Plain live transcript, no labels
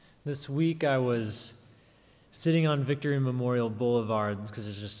This week I was sitting on Victory Memorial Boulevard because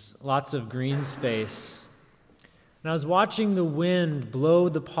there's just lots of green space. And I was watching the wind blow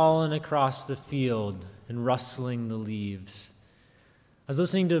the pollen across the field and rustling the leaves. I was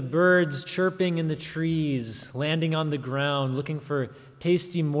listening to birds chirping in the trees, landing on the ground, looking for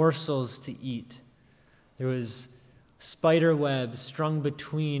tasty morsels to eat. There was spider webs strung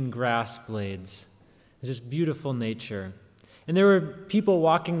between grass blades. It was just beautiful nature. And there were people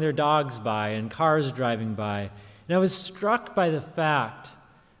walking their dogs by and cars driving by. And I was struck by the fact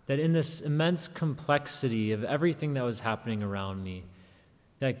that in this immense complexity of everything that was happening around me,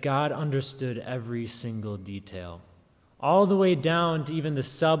 that God understood every single detail, all the way down to even the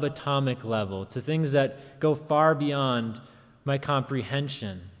subatomic level, to things that go far beyond my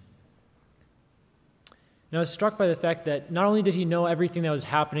comprehension. And I was struck by the fact that not only did he know everything that was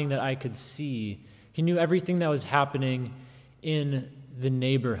happening that I could see, he knew everything that was happening in the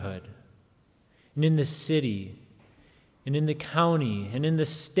neighborhood, and in the city, and in the county, and in the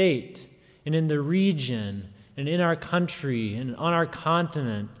state, and in the region, and in our country, and on our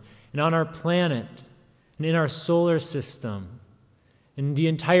continent, and on our planet, and in our solar system, in the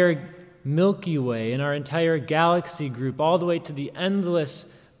entire Milky Way, in our entire galaxy group, all the way to the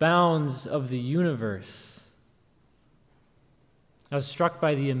endless bounds of the universe. I was struck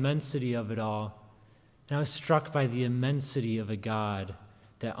by the immensity of it all. And I was struck by the immensity of a God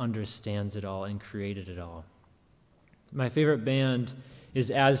that understands it all and created it all. My favorite band is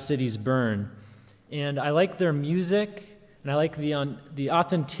As Cities Burn, and I like their music, and I like the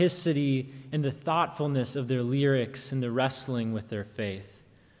authenticity and the thoughtfulness of their lyrics and the wrestling with their faith.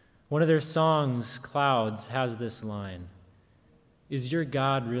 One of their songs, Clouds, has this line: "Is your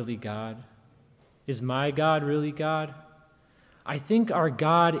God really God? Is my God really God? I think our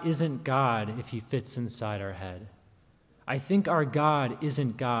God isn't God if he fits inside our head. I think our God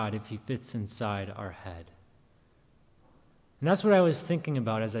isn't God if he fits inside our head." And that's what I was thinking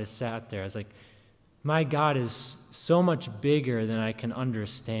about as I sat there. I was like, my God is so much bigger than I can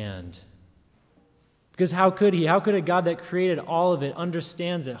understand. Because how could he? How could a God that created all of it,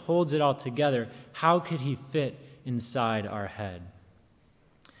 understands it, holds it all together, how could he fit inside our head?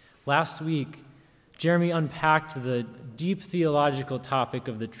 Last week, Jeremy unpacked the deep theological topic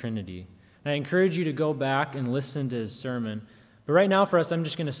of the Trinity. And I encourage you to go back and listen to his sermon. But right now for us, I'm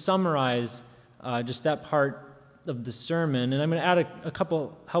just going to summarize just that part of the sermon, and I'm going to add a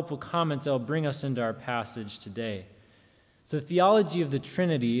couple helpful comments that will bring us into our passage today. So the theology of the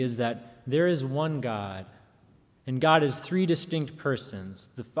Trinity is that there is one God, and God is three distinct persons: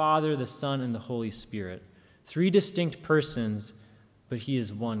 the Father, the Son, and the Holy Spirit. Three distinct persons, but he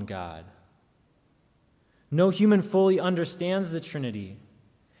is one God. No human fully understands the Trinity,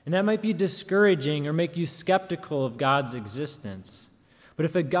 and that might be discouraging or make you skeptical of God's existence. But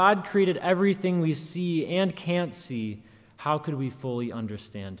if a God created everything we see and can't see, how could we fully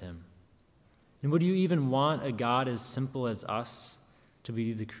understand him? And would you even want a God as simple as us to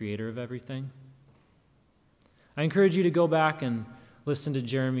be the creator of everything? I encourage you to go back and listen to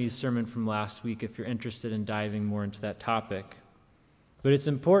Jeremy's sermon from last week if you're interested in diving more into that topic. But it's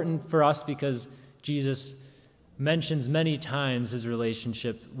important for us because Jesus mentions many times his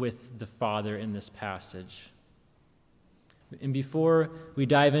relationship with the Father in this passage. And before we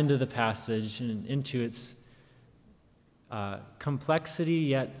dive into the passage and into its complexity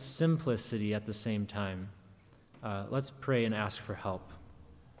yet simplicity at the same time, let's pray and ask for help.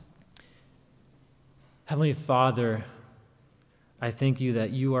 Heavenly Father, I thank you that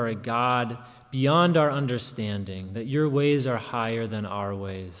you are a God beyond our understanding, that your ways are higher than our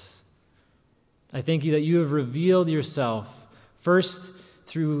ways. I thank you that you have revealed yourself first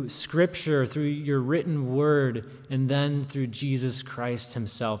through Scripture, through your written word, and then through Jesus Christ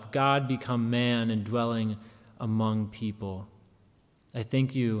himself, God become man and dwelling among people. I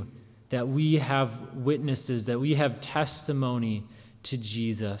thank you that we have witnesses, that we have testimony to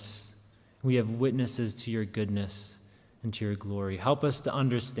Jesus. We have witnesses to your goodness and to your glory. Help us to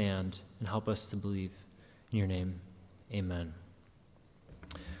understand and help us to believe. In your name, amen.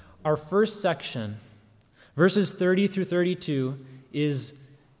 Our first section, verses 30 through 32, is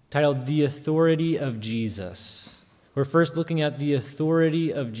titled The Authority of Jesus. We're first looking at the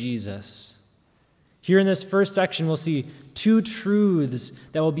authority of Jesus. Here in this first section, we'll see two truths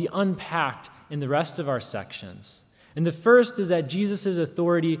that will be unpacked in the rest of our sections. And the first is that Jesus'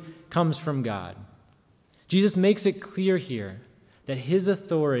 authority comes from God. Jesus makes it clear here that his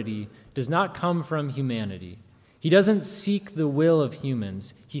authority does not come from humanity. He doesn't seek the will of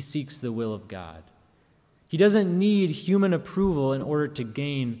humans. He seeks the will of God. He doesn't need human approval in order to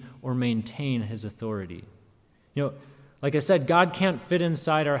gain or maintain his authority. You know, Like I said, God can't fit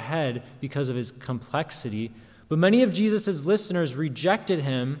inside our head because of his complexity, but many of Jesus' listeners rejected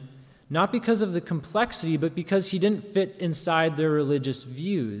him not because of the complexity, but because he didn't fit inside their religious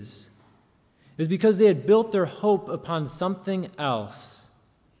views. It was because they had built their hope upon something else.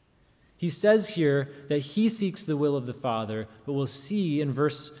 He says here that he seeks the will of the Father, but we'll see in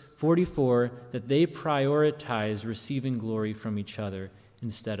verse 44 that they prioritize receiving glory from each other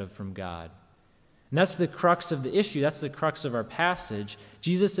instead of from God. And that's the crux of the issue. That's the crux of our passage.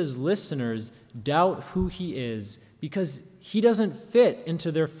 Jesus' listeners doubt who he is because he doesn't fit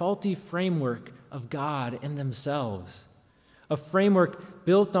into their faulty framework of God and themselves, a framework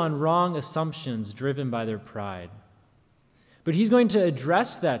built on wrong assumptions driven by their pride. But he's going to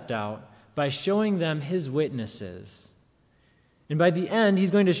address that doubt by showing them his witnesses. And by the end,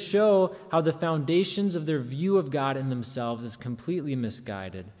 he's going to show how the foundations of their view of God and themselves is completely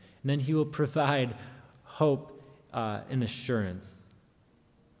misguided. And then he will provide hope and assurance.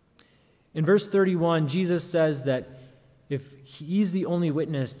 In verse 31, Jesus says that if he's the only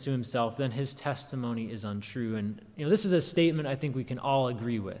witness to himself, then his testimony is untrue. And this is a statement I think we can all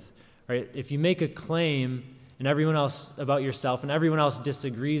agree with, right? If you make a claim and everyone else about yourself and everyone else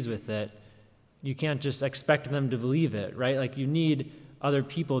disagrees with it, you can't just expect them to believe it, right? Like you need other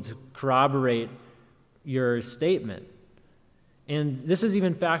people to corroborate your statement. And this is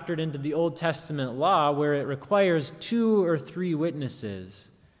even factored into the Old Testament law where it requires 2 or 3 witnesses.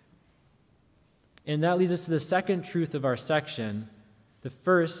 And that leads us to the second truth of our section. The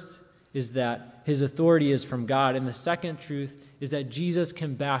first is that his authority is from God, and the second truth is that Jesus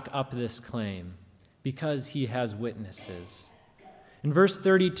can back up this claim because he has witnesses. In verse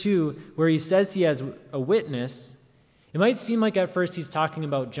 32, where he says he has a witness, it might seem like at first he's talking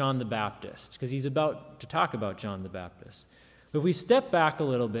about John the Baptist, because he's about to talk about John the Baptist. But if we step back a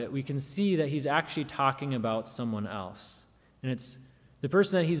little bit, we can see that he's actually talking about someone else. And it's the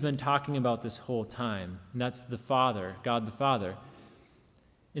person that he's been talking about this whole time, and that's the Father, God the Father.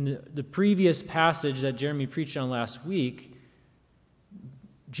 In the previous passage that Jeremy preached on last week,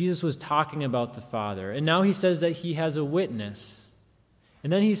 Jesus was talking about the Father, and now he says that he has a witness.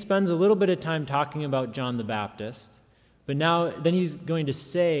 And then he spends a little bit of time talking about John the Baptist, but then he's going to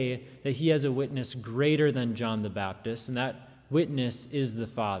say that he has a witness greater than John the Baptist, and that witness is the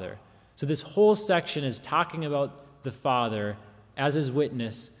Father. So this whole section is talking about the Father as his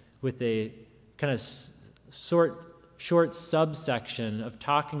witness with a kind of short subsection of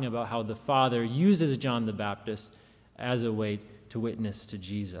talking about how the Father uses John the Baptist as a way to witness to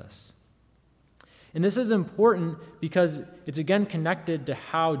Jesus. And this is important because it's again connected to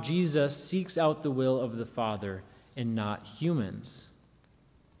how Jesus seeks out the will of the Father and not humans.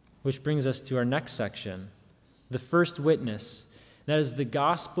 Which brings us to our next section, the first witness. That is the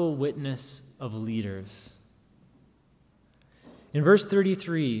gospel witness of leaders. In verse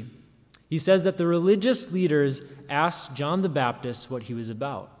 33, he says that the religious leaders asked John the Baptist what he was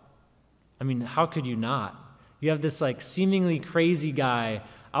about. I mean, how could you not? You have this seemingly crazy guy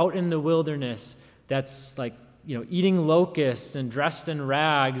out in the wilderness that's eating locusts and dressed in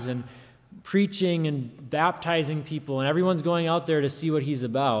rags and preaching and baptizing people, and everyone's going out there to see what he's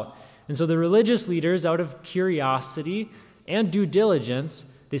about. And so the religious leaders, out of curiosity and due diligence,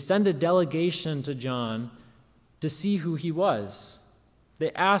 they send a delegation to John to see who he was.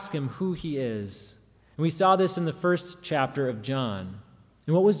 They ask him who he is. And we saw this in the first chapter of John.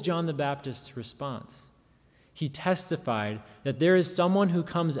 And what was John the Baptist's response? He testified that there is someone who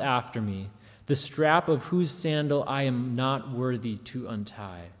comes after me, the strap of whose sandal I am not worthy to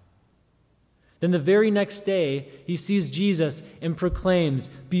untie. Then the very next day, he sees Jesus and proclaims,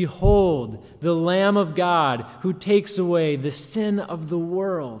 "Behold, the Lamb of God who takes away the sin of the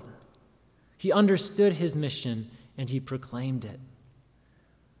world." He understood his mission and he proclaimed it.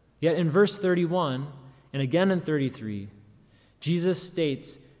 Yet in verse 31 and again in 33, Jesus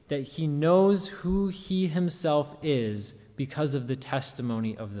states that he knows who he himself is because of the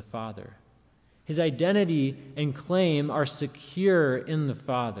testimony of the Father. His identity and claim are secure in the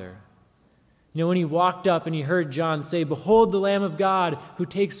Father. When he walked up and he heard John say, "Behold the Lamb of God who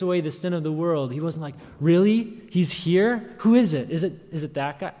takes away the sin of the world," he wasn't like, "Really? He's here? Who is it? Is it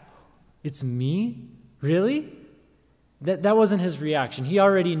that guy? It's me? Really?" That wasn't his reaction. He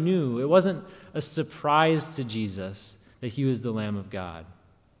already knew. It wasn't a surprise to Jesus that he was the Lamb of God.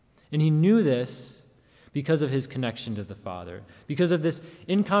 And he knew this because of his connection to the Father, because of this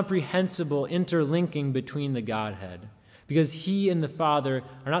incomprehensible interlinking between the Godhead, because he and the Father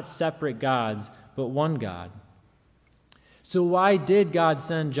are not separate gods, but one God. So why did God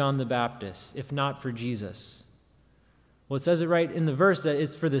send John the Baptist, if not for Jesus? Well, it says it right in the verse that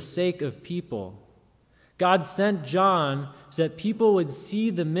it's for the sake of people. God sent John so that people would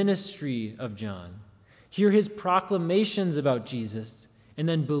see the ministry of John, hear his proclamations about Jesus, and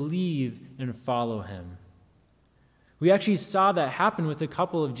then believe and follow him. We actually saw that happen with a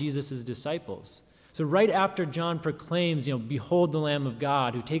couple of Jesus' disciples. So right after John proclaims, behold the Lamb of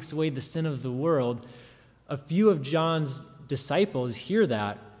God who takes away the sin of the world, a few of John's disciples hear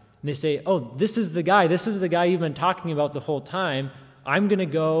that, and they say, oh, this is the guy you've been talking about the whole time. I'm going to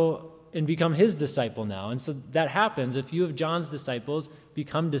go and become his disciple now. And so that happens. A few of John's disciples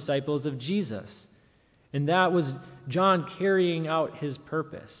become disciples of Jesus. And that was John carrying out his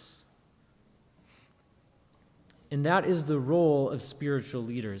purpose. And that is the role of spiritual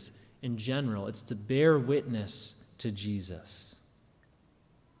leaders in general. It's to bear witness to Jesus.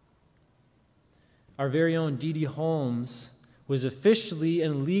 Our very own Dee Dee Holmes was officially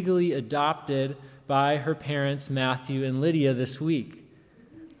and legally adopted by her parents, Matthew and Lydia, this week.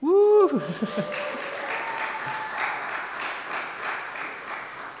 Woo!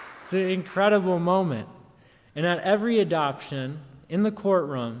 It's an incredible moment. And at every adoption, in the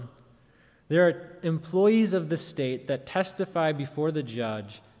courtroom, there are employees of the state that testify before the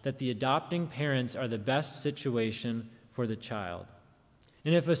judge that the adopting parents are the best situation for the child.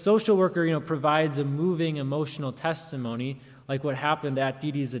 And if a social worker, provides a moving, emotional testimony, like what happened at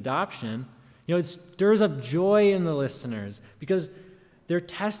Dee Dee's adoption, it stirs up joy in the listeners because they're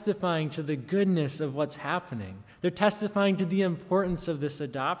testifying to the goodness of what's happening. They're testifying to the importance of this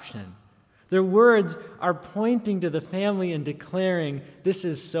adoption. Their words are pointing to the family and declaring, this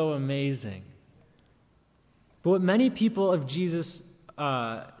is so amazing. But what many people of Jesus'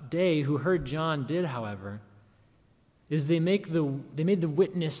 day who heard John did, however, is they made the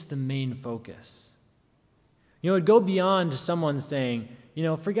witness the main focus. It'd go beyond someone saying,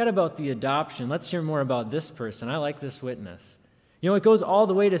 forget about the adoption. Let's hear more about this person. I like this witness. It goes all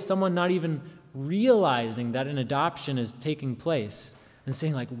the way to someone not even realizing that an adoption is taking place and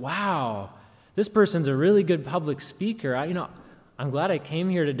saying like, wow, this person's a really good public speaker. I'm glad I came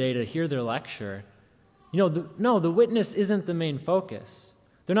here today to hear their lecture. The witness isn't the main focus.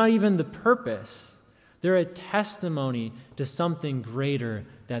 They're not even the purpose. They're a testimony to something greater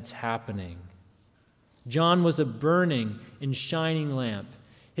that's happening. John was a burning and shining lamp.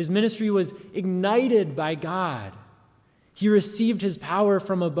 His ministry was ignited by God. He received his power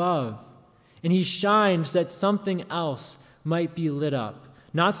from above, and he shined so that something else might be lit up,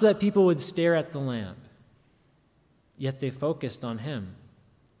 not so that people would stare at the lamp. Yet they focused on him.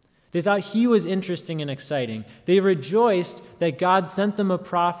 They thought he was interesting and exciting. They rejoiced that God sent them a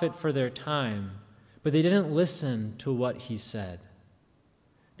prophet for their time, but they didn't listen to what he said.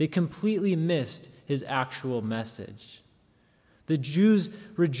 They completely missed his actual message. The Jews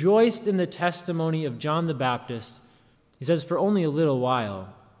rejoiced in the testimony of John the Baptist, he says, for only a little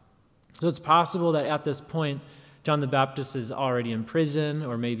while. So it's possible that at this point, John the Baptist is already in prison,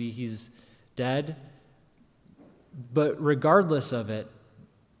 or maybe he's dead. But regardless of it,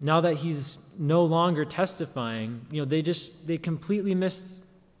 now that he's no longer testifying, they completely missed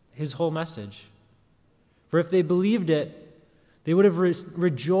his whole message. For if they believed it, they would have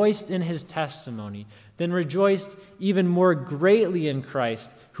rejoiced in his testimony, then rejoiced even more greatly in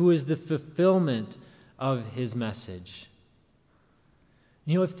Christ, who is the fulfillment of his message.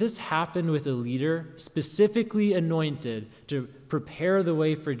 If this happened with a leader specifically anointed to prepare the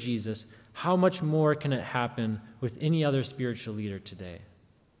way for Jesus, how much more can it happen with any other spiritual leader today?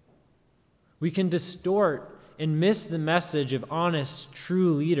 We can distort and miss the message of honest,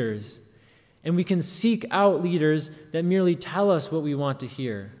 true leaders, and we can seek out leaders that merely tell us what we want to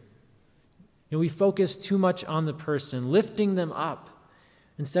hear. We focus too much on the person, lifting them up,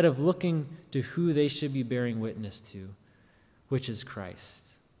 instead of looking to who they should be bearing witness to, which is Christ.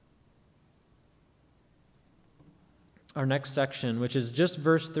 Our next section, which is just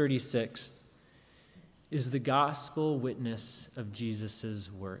verse 36, is the gospel witness of Jesus'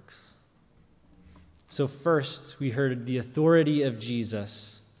 works. So first, we heard the authority of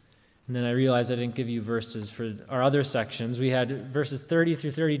Jesus, and then I realized I didn't give you verses for our other sections. We had verses 30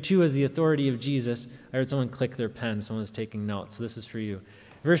 through 32 as the authority of Jesus. I heard someone click their pen. Someone was taking notes, so this is for you.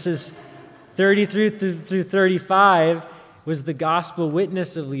 Verses 30 through 35 was the gospel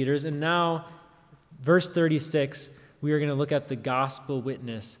witness of leaders, and now, verse 36, we are going to look at the gospel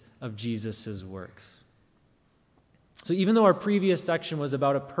witness of Jesus' works. So even though our previous section was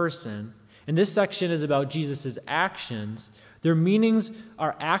about a person, and this section is about Jesus' actions, their meanings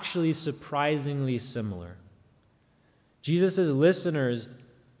are actually surprisingly similar. Jesus' listeners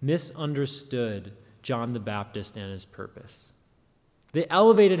misunderstood John the Baptist and his purpose. They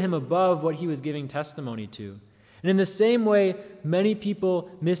elevated him above what he was giving testimony to. And in the same way, many people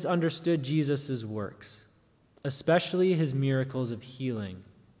misunderstood Jesus' works. especially his miracles of healing,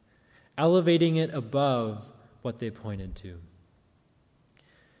 elevating it above what they pointed to.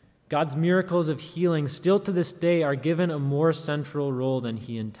 God's miracles of healing still to this day are given a more central role than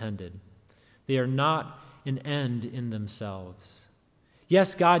he intended. They are not an end in themselves.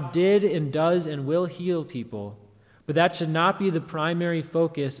 Yes, God did and does and will heal people, but that should not be the primary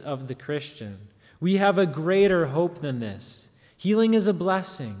focus of the Christian. We have a greater hope than this. Healing is a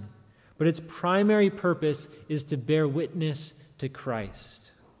blessing, but its primary purpose is to bear witness to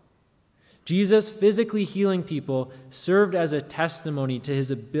Christ. Jesus physically healing people served as a testimony to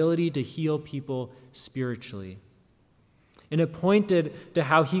his ability to heal people spiritually, and it pointed to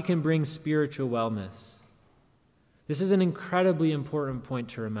how he can bring spiritual wellness. This is an incredibly important point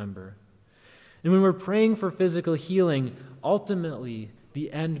to remember. And when we're praying for physical healing, ultimately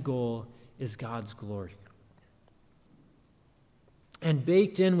the end goal is God's glory. And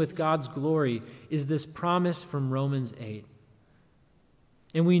baked in with God's glory is this promise from Romans 8.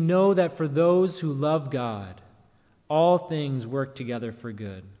 And we know that for those who love God, all things work together for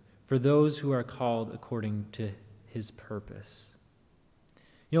good, for those who are called according to his purpose.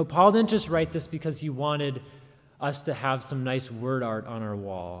 You know, Paul didn't just write this because he wanted us to have some nice word art on our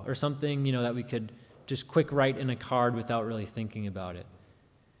wall or something, that we could just quick write in a card without really thinking about it.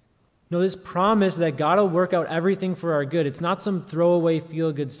 No, this promise that God will work out everything for our good, it's not some throwaway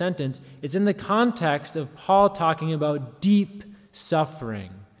feel-good sentence. It's in the context of Paul talking about deep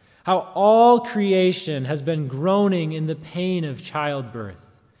suffering, how all creation has been groaning in the pain of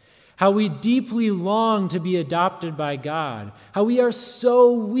childbirth, how we deeply long to be adopted by God, how we are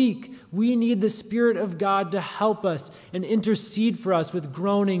so weak we need the Spirit of God to help us and intercede for us with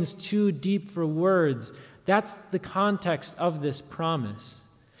groanings too deep for words. That's the context of this promise.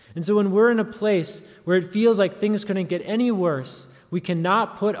 And so when we're in a place where it feels like things couldn't get any worse, we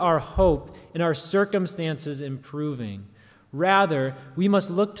cannot put our hope in our circumstances improving. Rather, we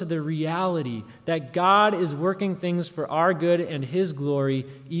must look to the reality that God is working things for our good and his glory,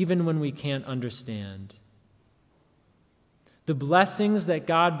 even when we can't understand. The blessings that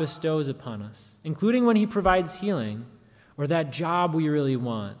God bestows upon us, including when he provides healing, or that job we really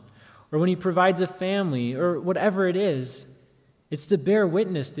want, or when he provides a family, or whatever it is, it's to bear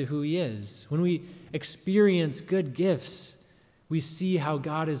witness to who he is. When we experience good gifts, we see how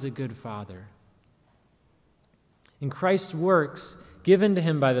God is a good Father. And Christ's works, given to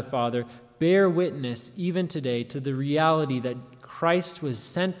him by the Father, bear witness even today to the reality that Christ was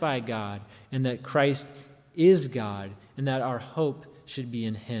sent by God and that Christ is God and that our hope should be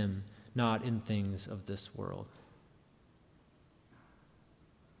in him, not in things of this world.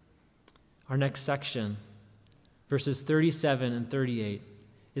 Our next section, verses 37 and 38,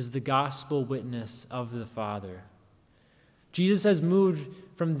 is the gospel witness of the Father. Jesus has moved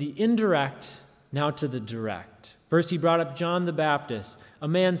from the indirect now to the direct. First, he brought up John the Baptist, a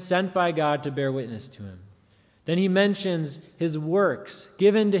man sent by God to bear witness to him. Then he mentions his works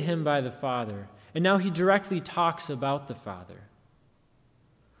given to him by the Father, and now he directly talks about the Father.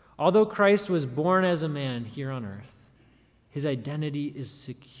 Although Christ was born as a man here on earth, his identity is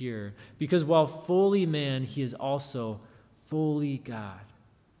secure because while fully man, he is also fully God.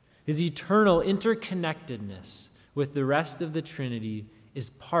 His eternal interconnectedness with the rest of the Trinity is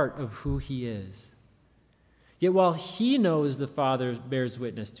part of who he is. Yet while he knows the Father bears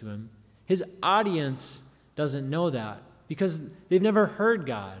witness to him, his audience doesn't know that because they've never heard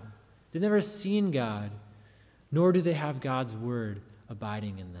God. They've never seen God, nor do they have God's word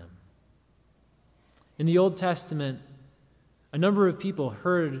abiding in them. In the Old Testament, a number of people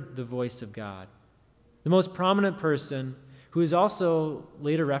heard the voice of God. The most prominent person, who is also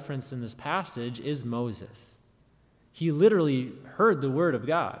later referenced in this passage, is Moses. He literally heard the word of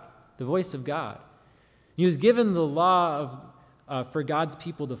God, the voice of God. He was given the law for God's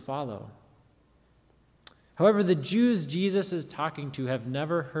people to follow. However, the Jews Jesus is talking to have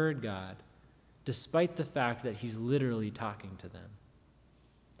never heard God, despite the fact that he's literally talking to them.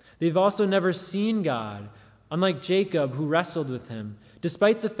 They've also never seen God, unlike Jacob, who wrestled with him,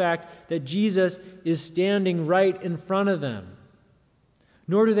 despite the fact that Jesus is standing right in front of them.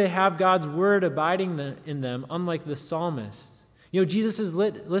 Nor do they have God's word abiding in them, unlike the psalmist. Jesus'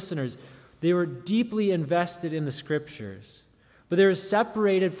 listeners, they were deeply invested in the scriptures, but they were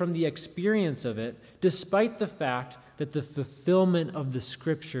separated from the experience of it, despite the fact that the fulfillment of the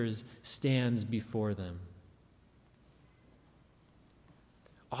scriptures stands before them.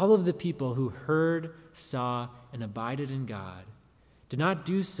 All of the people who heard, saw, and abided in God did not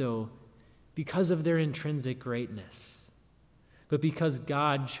do so because of their intrinsic greatness, but because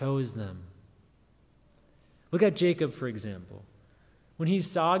God chose them. Look at Jacob, for example. When he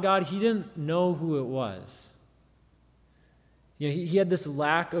saw God, he didn't know who it was. He had this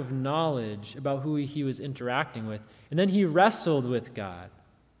lack of knowledge about who he was interacting with. And then he wrestled with God.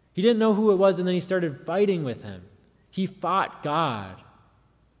 He didn't know who it was, and then he started fighting with him. He fought God.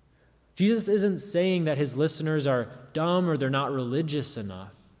 Jesus isn't saying that his listeners are dumb or they're not religious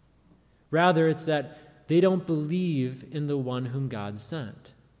enough. Rather, it's that they don't believe in the one whom God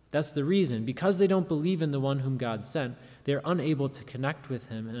sent. That's the reason. Because they don't believe in the one whom God sent, they're unable to connect with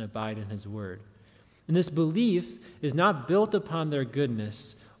him and abide in his word. And this belief is not built upon their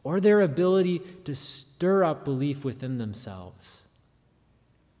goodness or their ability to stir up belief within themselves.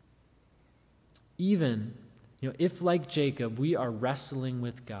 Even, if like Jacob, we are wrestling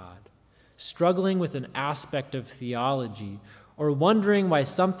with God, struggling with an aspect of theology, or wondering why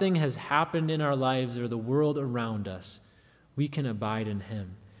something has happened in our lives or the world around us, we can abide in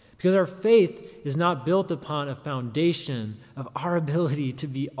him. Because our faith is not built upon a foundation of our ability to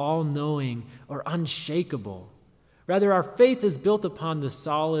be all-knowing or unshakable. Rather, our faith is built upon the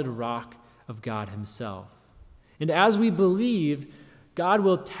solid rock of God himself. And as we believe, God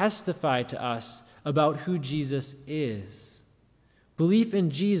will testify to us about who Jesus is. Belief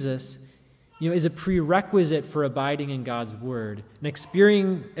in Jesus, is a prerequisite for abiding in God's word and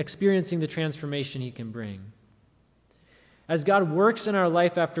experiencing the transformation he can bring. As God works in our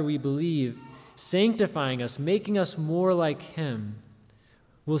life after we believe, sanctifying us, making us more like him,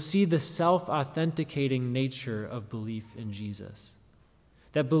 we'll see the self-authenticating nature of belief in Jesus.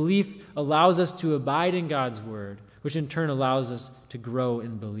 That belief allows us to abide in God's word, which in turn allows us to grow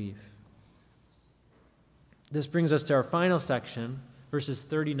in belief. This brings us to our final section, verses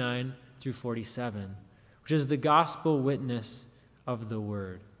 39 through 47, which is the gospel witness of the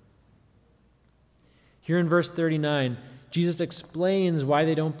word. Here in verse 39, Jesus explains why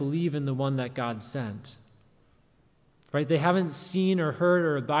they don't believe in the one that God sent. Right? They haven't seen or heard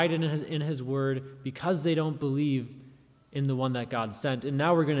or abided in his word because they don't believe in the one that God sent. And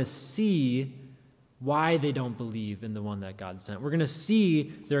now we're going to see why they don't believe in the one that God sent. We're going to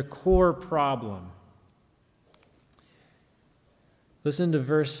see their core problem. Listen to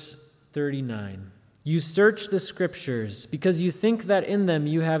verse 39. You search the scriptures because you think that in them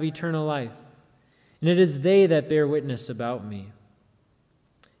you have eternal life, and it is they that bear witness about me.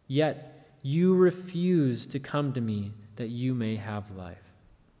 Yet you refuse to come to me that you may have life.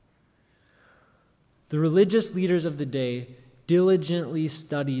 The religious leaders of the day diligently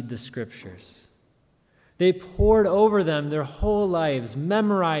studied the scriptures. They pored over them their whole lives,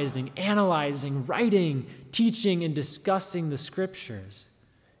 memorizing, analyzing, writing, teaching, and discussing the scriptures.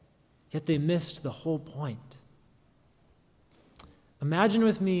 Yet they missed the whole point. Imagine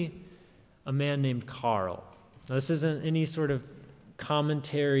with me a man named Carl. Now, this isn't any sort of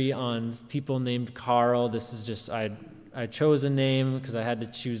commentary on people named Carl. This is just, I chose a name because I had to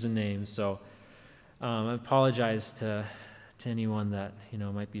choose a name. So I apologize to anyone that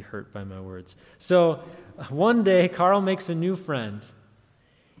might be hurt by my words. So one day, Carl makes a new friend,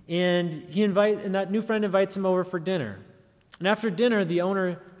 and that new friend invites him over for dinner. And after dinner, the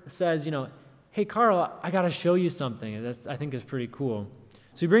owner says, hey, Carl, I got to show you something that I think is pretty cool.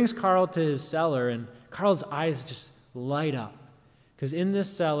 So he brings Carl to his cellar, and Carl's eyes just light up. Because in this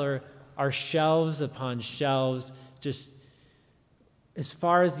cellar are shelves upon shelves, just as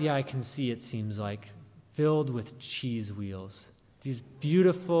far as the eye can see, it seems like, filled with cheese wheels. These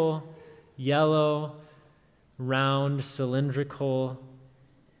beautiful, yellow, round, cylindrical,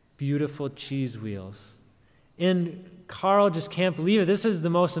 beautiful cheese wheels. And Carl just can't believe it. This is the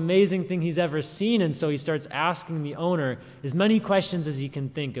most amazing thing he's ever seen, and so he starts asking the owner as many questions as he can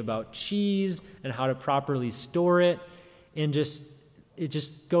think about cheese and how to properly store it, and it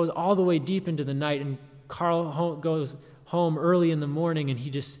just goes all the way deep into the night, and Carl goes home early in the morning, and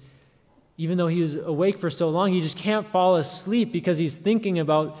even though he was awake for so long, he just can't fall asleep because he's thinking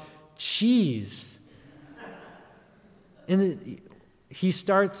about cheese. And he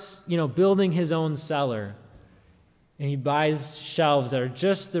starts, building his own cellar. And he buys shelves that are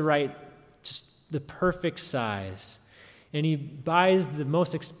just the perfect size. And he buys the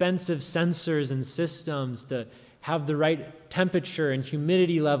most expensive sensors and systems to have the right temperature and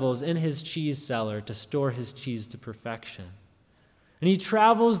humidity levels in his cheese cellar to store his cheese to perfection. And he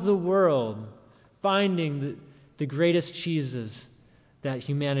travels the world finding the greatest cheeses that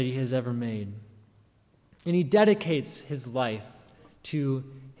humanity has ever made. And he dedicates his life to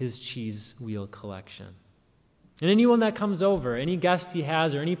his cheese wheel collection. And anyone that comes over, any guest he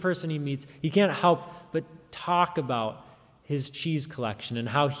has or any person he meets, he can't help but talk about his cheese collection and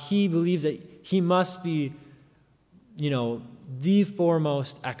how he believes that he must be, the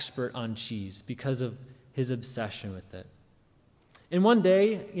foremost expert on cheese because of his obsession with it. And one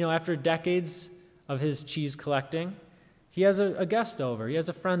day, after decades of his cheese collecting, He has a guest over. He has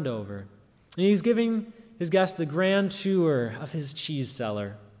a friend over. And he's giving his guest the grand tour of his cheese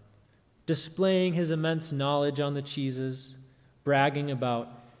cellar, displaying his immense knowledge on the cheeses, bragging about,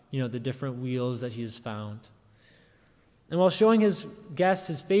 the different wheels that he has found. And while showing his guest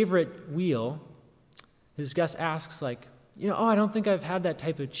his favorite wheel, his guest asks, I don't think I've had that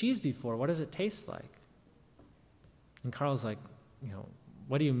type of cheese before. What does it taste like? And Carl's like,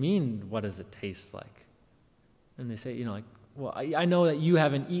 what do you mean, what does it taste like? And they say, well, I know that you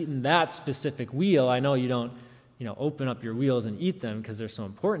haven't eaten that specific wheel. I know you don't, open up your wheels and eat them because they're so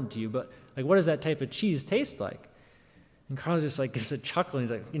important to you, but what does that type of cheese taste like? And Carl just gives a chuckle, and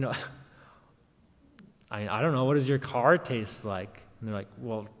he's like, I don't know, what does your car taste like? And they're like,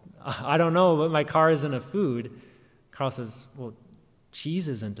 well, I don't know, but my car isn't a food. Carl says, well, cheese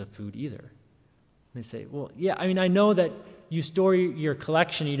isn't a food either. And they say, well, yeah, I know that you store your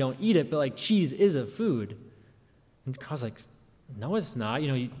collection, you don't eat it, but cheese is a food. And Carl's like, no, it's not.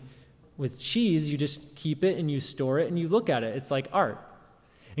 With cheese, you just keep it and you store it and you look at it. It's like art.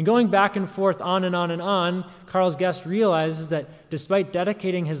 And going back and forth on and on and on, Carl's guest realizes that despite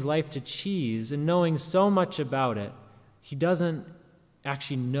dedicating his life to cheese and knowing so much about it, he doesn't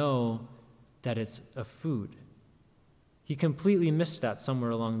actually know that it's a food. He completely missed that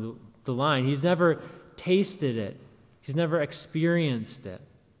somewhere along the line. He's never tasted it. He's never experienced it.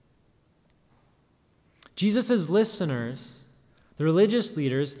 Jesus' listeners, the religious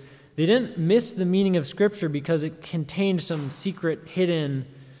leaders, they didn't miss the meaning of Scripture because it contained some secret hidden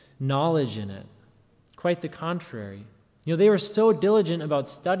knowledge in it. Quite the contrary. They were so diligent about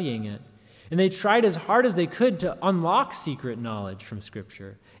studying it, and they tried as hard as they could to unlock secret knowledge from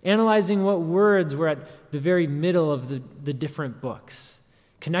Scripture, analyzing what words were at the very middle of the different books,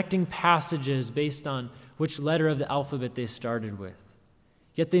 connecting passages based on which letter of the alphabet they started with.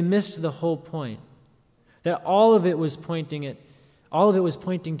 Yet they missed the whole point, that all of it was pointing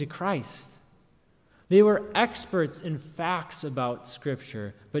to Christ. They were experts in facts about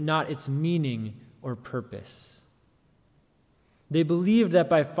Scripture, but not its meaning or purpose. They believed that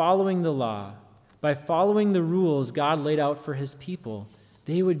by following the law, by following the rules God laid out for his people,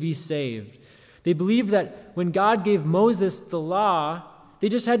 they would be saved. They believed that when God gave Moses the law, they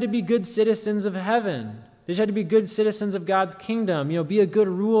just had to be good citizens of heaven. They just had to be good citizens of God's kingdom, be a good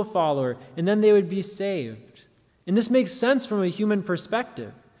rule follower, and then they would be saved. And this makes sense from a human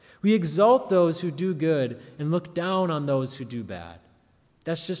perspective. We exalt those who do good and look down on those who do bad.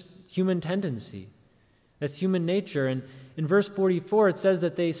 That's just human tendency. That's human nature. And in verse 44, it says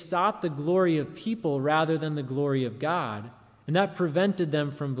that they sought the glory of people rather than the glory of God, and that prevented them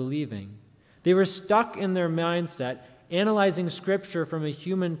from believing. They were stuck in their mindset, analyzing Scripture from a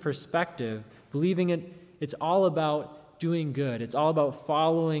human perspective, believing it's all about doing good. It's all about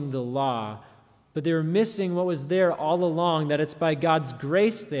following the law. But they were missing what was there all along, that it's by God's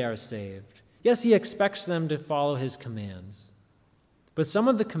grace they are saved. Yes, he expects them to follow his commands. But some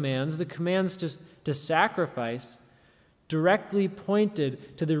of the commands to sacrifice, directly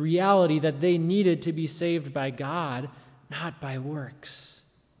pointed to the reality that they needed to be saved by God, not by works.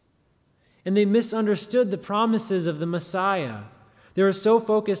 And they misunderstood the promises of the Messiah. They were so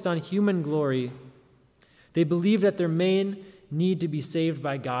focused on human glory, they believed that their main need to be saved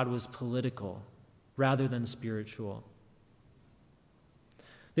by God was political rather than spiritual.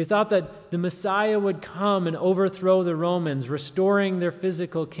 They thought that the Messiah would come and overthrow the Romans, restoring their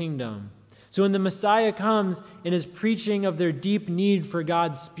physical kingdom. So when the Messiah comes and is preaching of their deep need for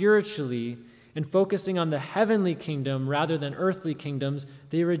God spiritually and focusing on the heavenly kingdom rather than earthly kingdoms,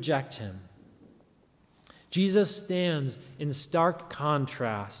 they reject him. Jesus stands in stark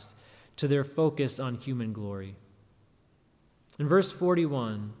contrast to their focus on human glory. In verse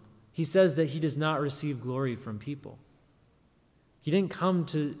 41, he says that he does not receive glory from people. He didn't come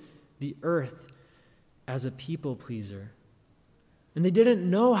to the earth as a people pleaser. And they didn't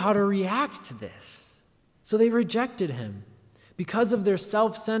know how to react to this. So they rejected him. Because of their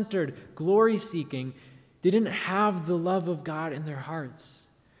self-centered glory-seeking, they didn't have the love of God in their hearts.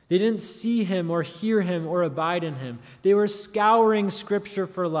 They didn't see him or hear him or abide in him. They were scouring Scripture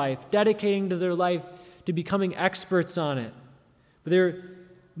for life, dedicating to their life to becoming experts on it. But they're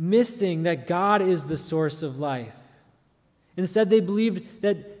missing that God is the source of life. Instead, they believed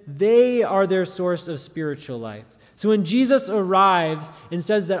that they are their source of spiritual life. So when Jesus arrives and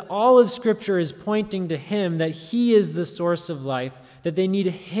says that all of Scripture is pointing to him, that he is the source of life, that they need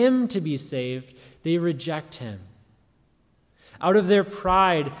him to be saved, they reject him. Out of their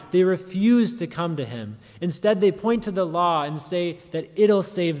pride, they refuse to come to him. Instead, they point to the law and say that it'll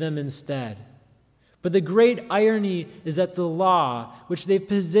save them instead. But the great irony is that the law, which they've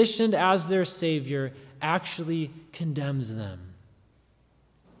positioned as their Savior, actually condemns them.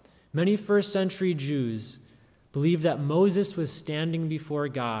 Many first century Jews believed that Moses was standing before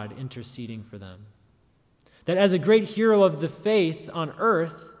God interceding for them. That as a great hero of the faith on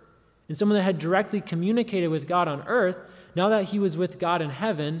earth, and someone that had directly communicated with God on earth, now that he was with God in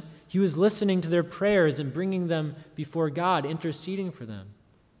heaven, he was listening to their prayers and bringing them before God, interceding for them.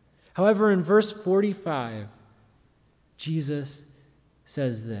 However, in verse 45, Jesus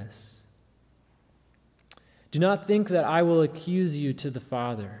says this: "Do not think that I will accuse you to the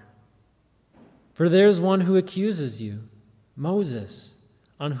Father. For there is one who accuses you, Moses,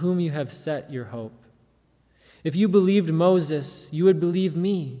 on whom you have set your hope. If you believed Moses, you would believe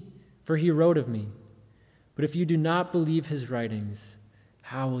me, for he wrote of me. But if you do not believe his writings,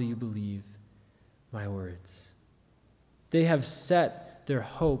 how will you believe my words?" They have set their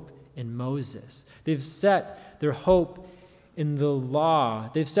hope in Moses. They've set their hope in the law.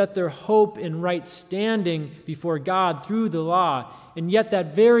 They've set their hope in right standing before God through the law, and yet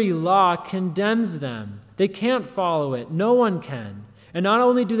that very law condemns them. They can't follow it. No one can. And not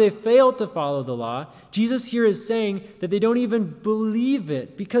only do they fail to follow the law, Jesus here is saying that they don't even believe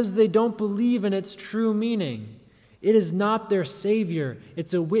it because they don't believe in its true meaning. It is not their Savior.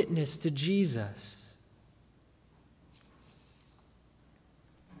 It's a witness to Jesus.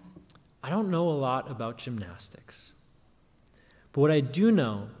 I don't know a lot about gymnastics, but what I do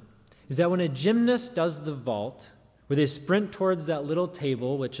know is that when a gymnast does the vault, where they sprint towards that little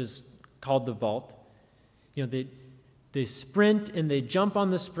table, which is called the vault, they sprint and they jump on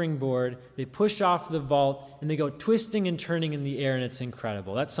the springboard, they push off the vault, and they go twisting and turning in the air, and it's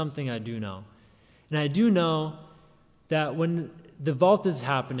incredible. That's something I do know. And I do know that when the vault is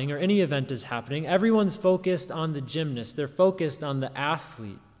happening or any event is happening, everyone's focused on the gymnast. They're focused on the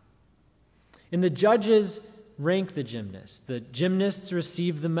athlete. And the judges rank the gymnasts. The gymnasts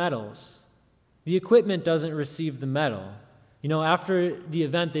receive the medals. The equipment doesn't receive the medal. After the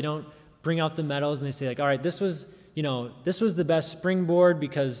event, they don't bring out the medals and they say, all right, this was the best springboard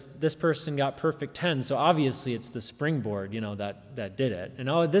because this person got perfect 10, so obviously it's the springboard, that did it.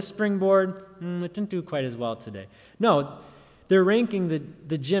 And this springboard, it didn't do quite as well today. No, they're ranking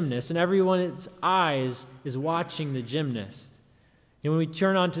the gymnast, and everyone's eyes is watching the gymnast. When we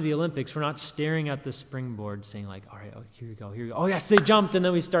turn on to the Olympics, we're not staring at the springboard saying all right, here you go. Oh, yes, they jumped, and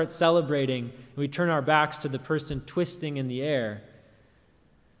then we start celebrating, and we turn our backs to the person twisting in the air.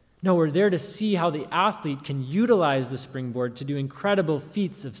 No, we're there to see how the athlete can utilize the springboard to do incredible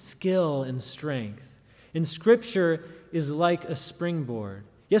feats of skill and strength. And Scripture is like a springboard.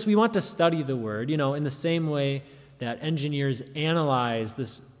 Yes, we want to study the Word, in the same way that engineers analyze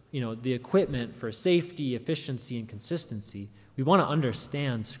this, the equipment for safety, efficiency, and consistency. We want to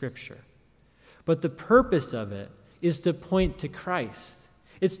understand Scripture. But the purpose of it is to point to Christ.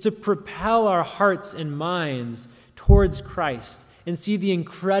 It's to propel our hearts and minds towards Christ and see the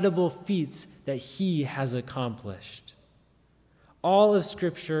incredible feats that he has accomplished. All of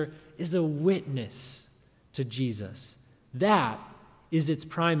Scripture is a witness to Jesus. That is its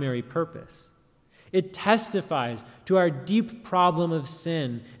primary purpose. It testifies to our deep problem of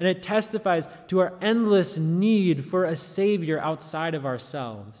sin, and it testifies to our endless need for a Savior outside of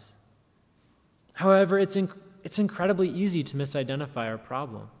ourselves. However, it's incredibly easy to misidentify our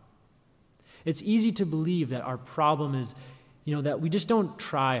problem. It's easy to believe that our problem is, that we just don't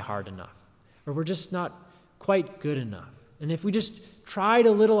try hard enough, or we're just not quite good enough. And if we just tried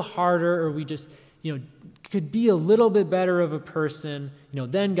a little harder, or we just, could be a little bit better of a person,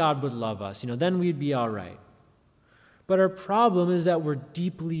 then God would love us, then we'd be all right. But our problem is that we're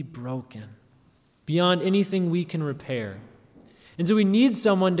deeply broken, beyond anything we can repair. And so we need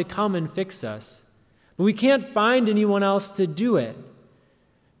someone to come and fix us, but we can't find anyone else to do it.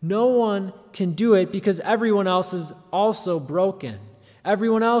 No one can do it because everyone else is also broken.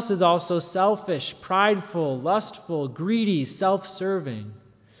 Everyone else is also selfish, prideful, lustful, greedy, self-serving.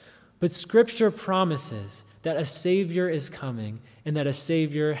 But Scripture promises that a Savior is coming and that a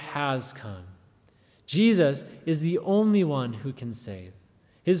Savior has come. Jesus is the only one who can save.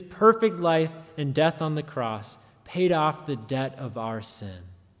 His perfect life and death on the cross paid off the debt of our sin,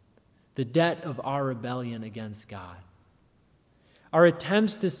 the debt of our rebellion against God. Our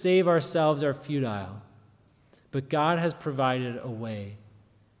attempts to save ourselves are futile, but God has provided a way,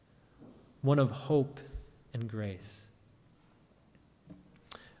 one of hope and grace.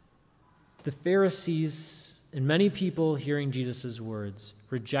 The Pharisees and many people hearing Jesus' words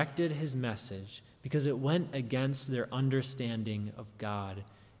rejected his message because it went against their understanding of God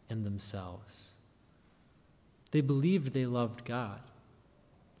and themselves. They believed they loved God.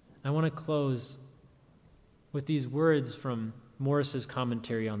 I want to close with these words from Morris's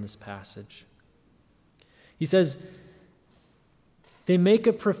commentary on this passage. He says, they make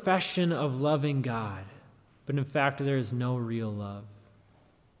a profession of loving God, but in fact there is no real love.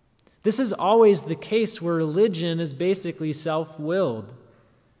 This is always the case where religion is basically self-willed.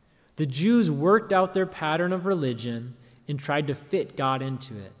 The Jews worked out their pattern of religion and tried to fit God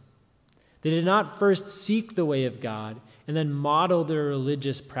into it. They did not first seek the way of God and then model their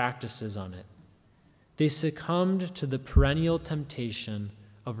religious practices on it. They succumbed to the perennial temptation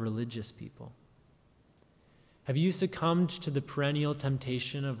of religious people. Have you succumbed to the perennial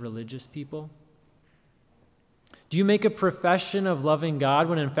temptation of religious people? Do you make a profession of loving God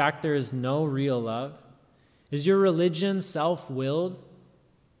when in fact there is no real love? Is your religion self-willed?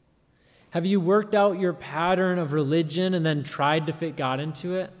 Have you worked out your pattern of religion and then tried to fit God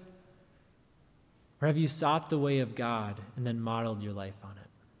into it? Or have you sought the way of God and then modeled your life on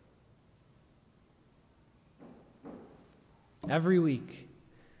it? Every week,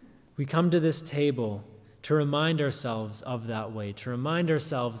 we come to this table to remind ourselves of that way, to remind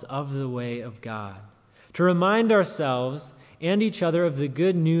ourselves of the way of God, to remind ourselves and each other of the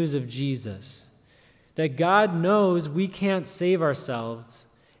good news of Jesus, that God knows we can't save ourselves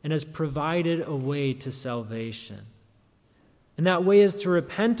and has provided a way to salvation. And that way is to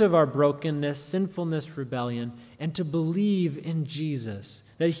repent of our brokenness, sinfulness, rebellion, and to believe in Jesus,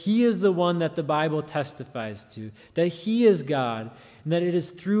 that he is the one that the Bible testifies to, that he is God, and that it is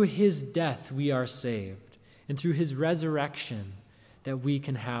through his death we are saved, and through his resurrection that we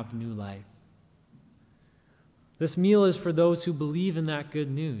can have new life. This meal is for those who believe in that good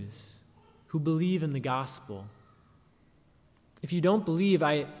news, who believe in the gospel. If you don't believe,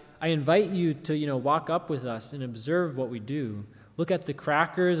 I invite you to walk up with us and observe what we do. Look at the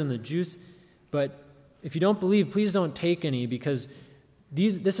crackers and the juice, but if you don't believe, please don't take any, because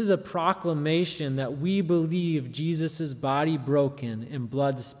this is a proclamation that we believe Jesus' body broken and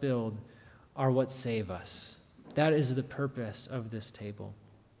blood spilled are what save us. That is the purpose of this table.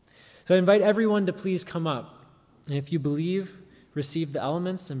 So I invite everyone to please come up, and if you believe, receive the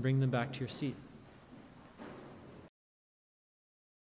elements and bring them back to your seat.